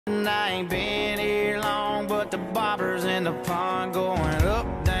I ain't been here long, but the bobbers in the pond going up,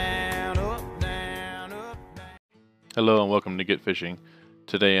 down, up, down, up, down. Hello and welcome to Get Fishing.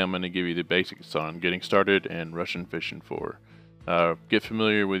 Today I'm going to give you the basics on getting started and Russian fishing for. Get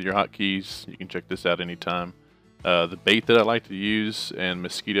familiar with your hotkeys. You can check this out anytime. The bait that I like to use and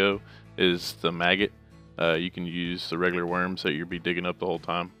Mosquito is the maggot. You can use the regular worms that you'll be digging up the whole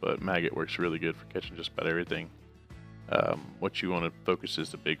time, but maggot works really good for catching just about everything. What you want to focus is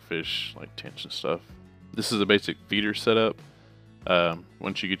the big fish like tench and stuff. This is a basic feeder setup.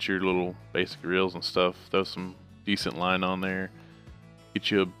 Once you get your little basic reels and stuff, throw some decent line on there.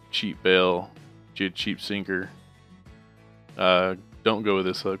 Get you a cheap bail, get you a cheap sinker. Don't go with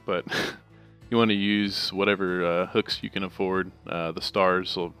this hook, but you want to use whatever hooks you can afford. The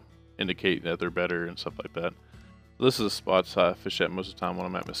stars will indicate that they're better and stuff like that. This is the spots I fish at most of the time when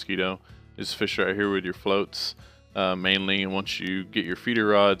I'm at Mosquito. Just fish right here with your floats. Mainly, and once you get your feeder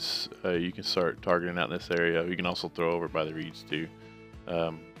rods, you can start targeting out in this area. You can also throw over by the reeds too.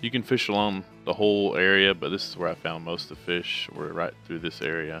 You can fish along the whole area, but this is where I found most of the fish were right through this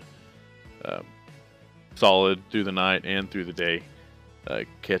area. Solid through the night and through the day,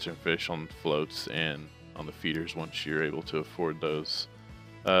 catching fish on floats and on the feeders once you're able to afford those.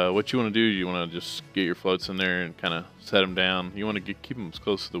 What you want to do, you want to just get your floats in there and kind of set them down. You want to keep them as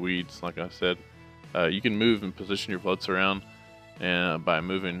close to the weeds, like I said. You can move and position your floats around, and by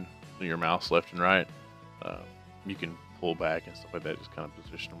moving your mouse left and right, you can pull back and stuff like that. Just kind of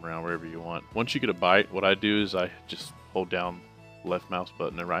position them around wherever you want. Once you get a bite, what I do is I just hold down left mouse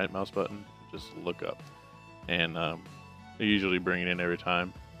button and right mouse button, just look up, and they usually bring it in every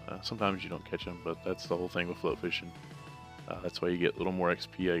time. Sometimes you don't catch them, but that's the whole thing with float fishing. That's why you get a little more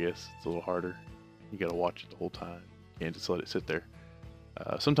XP, I guess. It's a little harder. You gotta watch it the whole time. You can't just let it sit there.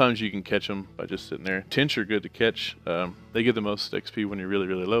 Sometimes you can catch them by just sitting there. Tench are good to catch. They give the most XP when you're really,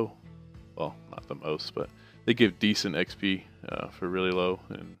 really low. Well, not the most, but they give decent XP for really low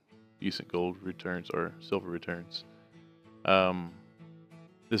and decent gold returns or silver returns.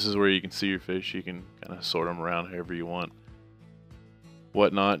 This is where you can see your fish. You can kind of sort them around however you want.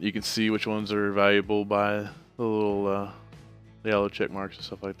 Whatnot. You can see which ones are valuable by the little yellow check marks and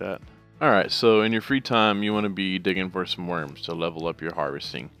stuff like that. Alright, so in your free time, you want to be digging for some worms to level up your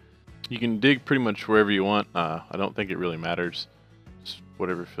harvesting. You can dig pretty much wherever you want. I don't think it really matters. Just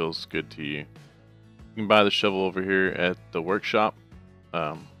whatever feels good to you. You can buy the shovel over here at the workshop.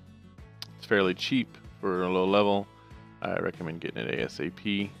 It's fairly cheap for a low level. I recommend getting it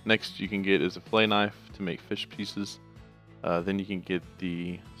ASAP. Next you can get is a fillet knife to make fish pieces. Then you can get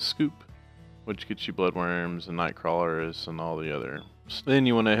the scoop, which gets you bloodworms and night crawlers and all the other. Then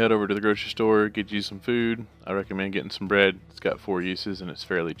you want to head over to the grocery store, get you some food. I recommend getting some bread. It's got 4 uses and it's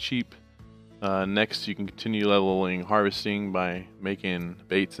fairly cheap. Next, you can continue leveling harvesting by making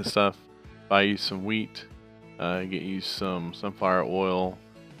baits and stuff. Buy you some wheat, get you some sunflower oil,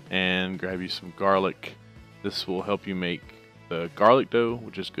 and grab you some garlic. This will help you make the garlic dough,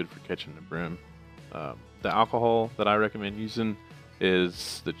 which is good for catching the brim. The alcohol that I recommend using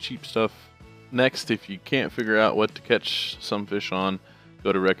is the cheap stuff. Next, if you can't figure out what to catch some fish on,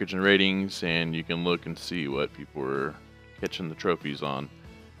 go to records and ratings and you can look and see what people are catching the trophies on,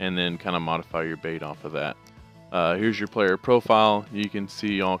 and then kind of modify your bait off of that. Here's your player profile. You can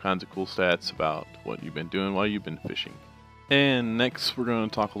see all kinds of cool stats about what you've been doing while you've been fishing. And next we're going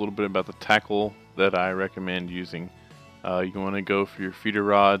to talk a little bit about the tackle that I recommend using. You want to go for your feeder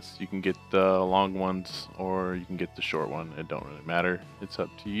rods. You can get the long ones or you can get the short one. It don't really matter. It's up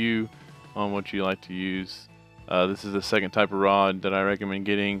to you on what you like to use. This is the second type of rod that I recommend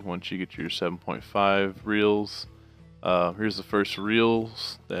getting once you get your 7.5 reels. Here's the first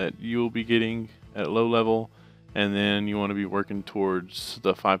reels that you will be getting at low level, and then you want to be working towards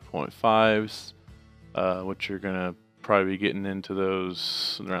the 5.5s, which you're gonna probably be getting into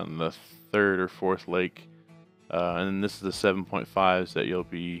those around the 3rd or 4th lake. And this is the 7.5s that you'll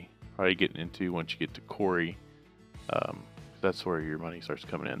be probably getting into once you get to Corey. That's where your money starts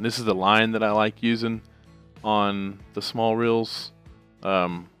coming in. This is the line that I like using on the small reels.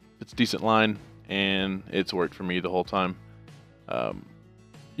 It's a decent line and it's worked for me the whole time.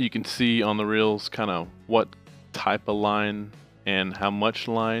 You can see on the reels kind of what type of line and how much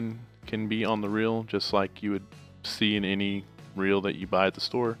line can be on the reel, just like you would see in any reel that you buy at the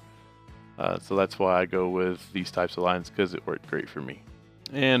store. So that's why I go with these types of lines, because it worked great for me.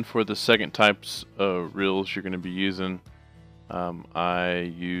 And for the second types of reels you're going to be using,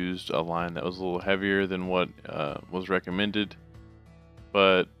 I used a line that was a little heavier than what was recommended,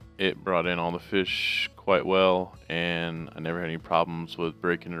 but it brought in all the fish quite well, and I never had any problems with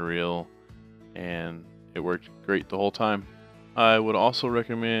breaking a reel, and it worked great the whole time. I would also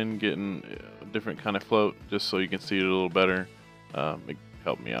recommend getting a different kind of float just so you can see it a little better. It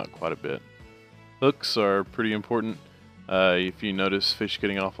helped me out quite a bit. Hooks are pretty important. If you notice fish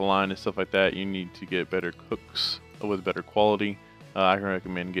getting off the line and stuff like that, you need to get better hooks with better quality. I can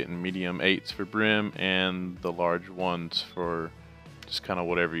recommend getting medium 8s for brim and the large ones for just kind of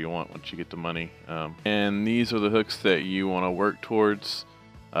whatever you want once you get the money. And these are the hooks that you want to work towards.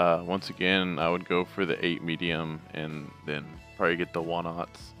 Once again, I would go for the 8 medium and then probably get the 1/0,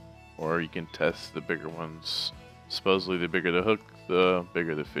 or you can test the bigger ones. Supposedly the bigger the hook, the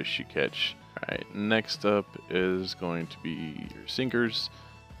bigger the fish you catch. Alright, next up is going to be your sinkers.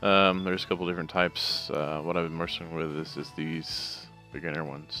 There's a couple different types. What I've been working with is these beginner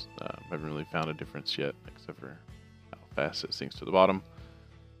ones. I haven't really found a difference yet, except for how fast it sinks to the bottom.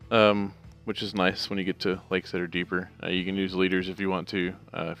 Which is nice when you get to lakes that are deeper. You can use leaders if you want to,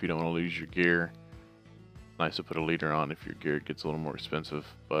 if you don't want to lose your gear. Nice to put a leader on if your gear gets a little more expensive,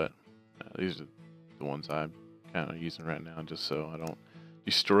 but these are the ones I'm kind of using right now just so I don't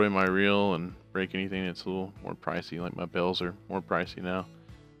destroy my reel and break anything that's a little more pricey. Like my bells are more pricey now.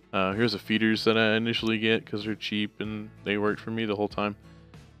 Here's the feeders that I initially get because they're cheap and they worked for me the whole time.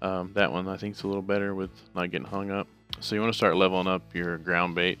 That one I think is a little better with not getting hung up. So you want to start leveling up your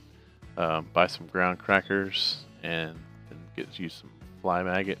ground bait. Buy some ground crackers and use some fly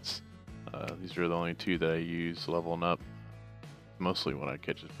maggots. These are the only two that I use leveling up. Mostly when I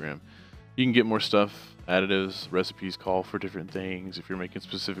catch is brim. You can get more stuff, additives, recipes call for different things if you're making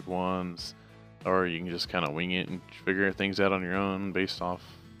specific ones, or you can just kind of wing it and figure things out on your own based off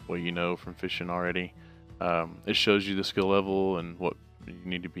what you know from fishing already. It shows you the skill level and what you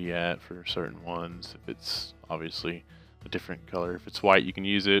need to be at for certain ones. If it's obviously a different color, if it's white you can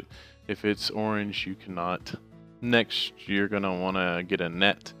use it, if it's orange you cannot. Next you're going to want to get a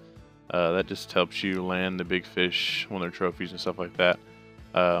net. That just helps you land the big fish when they're trophies and stuff like that.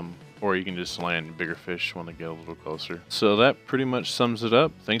 Or you can just land bigger fish when they get a little closer. So that pretty much sums it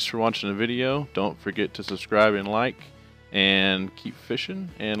up. Thanks for watching the video. Don't forget to subscribe and like, and keep fishing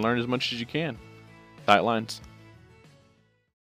and learn as much as you can. Tight lines.